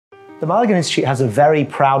The Mulligan Institute has a very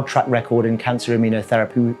proud track record in cancer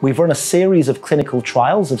immunotherapy. We've run a series of clinical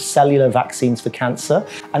trials of cellular vaccines for cancer,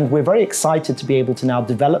 and we're very excited to be able to now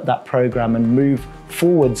develop that program and move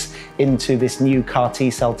forwards into this new CAR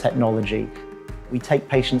T-cell technology. We take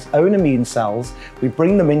patients' own immune cells, we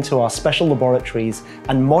bring them into our special laboratories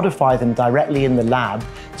and modify them directly in the lab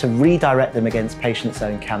to redirect them against patients'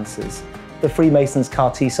 own cancers. The Freemasons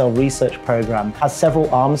CAR T-cell research program has several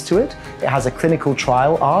arms to it. It has a clinical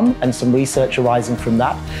trial arm and some research arising from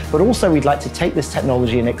that, but also we'd like to take this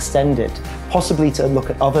technology and extend it, possibly to look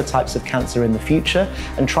at other types of cancer in the future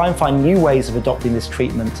and try and find new ways of adopting this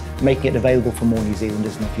treatment, making it available for more New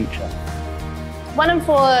Zealanders in the future. 1 in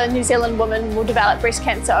 4 New Zealand women will develop breast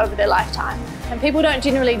cancer over their lifetime. And people don't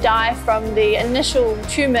generally die from the initial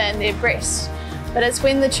tumour in their breast, but it's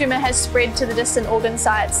when the tumour has spread to the distant organ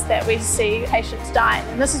sites that we see patients dying.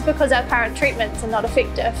 And this is because our current treatments are not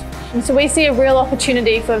effective. And so we see a real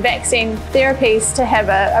opportunity for vaccine therapies to have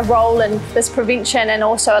a role in this prevention and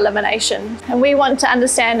also elimination. And we want to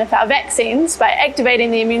understand if our vaccines, by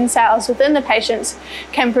activating the immune cells within the patients,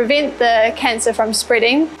 can prevent the cancer from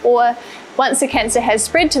spreading, or once the cancer has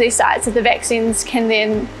spread to these sites, that the vaccines can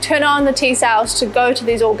then turn on the T cells to go to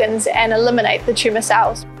these organs and eliminate the tumour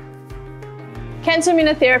cells. Cancer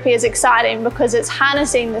immunotherapy is exciting because it's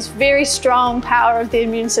harnessing this very strong power of the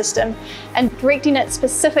immune system and directing it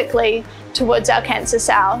specifically towards our cancer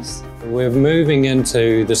cells. We're moving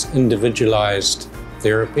into this individualised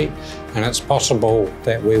therapy, and it's possible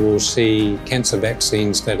that we will see cancer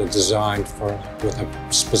vaccines that are designed with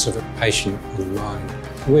a specific patient in mind.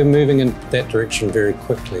 We're moving in that direction very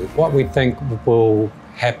quickly. What we think will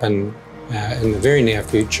happen in the very near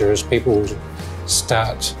future is people will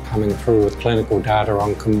start coming through with clinical data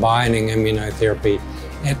on combining immunotherapy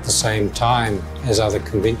at the same time as other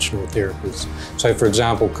conventional therapies. So, for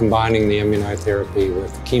example, combining the immunotherapy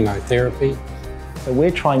with chemotherapy. So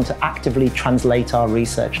we're trying to actively translate our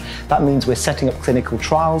research. That means we're setting up clinical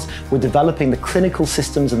trials, we're developing the clinical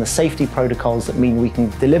systems and the safety protocols that mean we can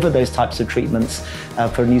deliver those types of treatments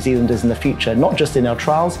for New Zealanders in the future, not just in our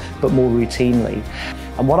trials, but more routinely.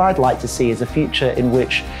 And what I'd like to see is a future in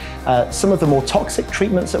which some of the more toxic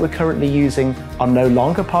treatments that we're currently using are no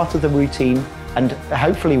longer part of the routine, and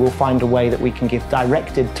hopefully we'll find a way that we can give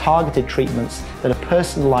directed, targeted treatments that are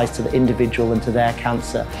personalised to the individual and to their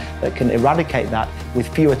cancer, that can eradicate that with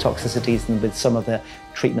fewer toxicities than with some of the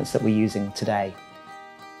treatments that we're using today.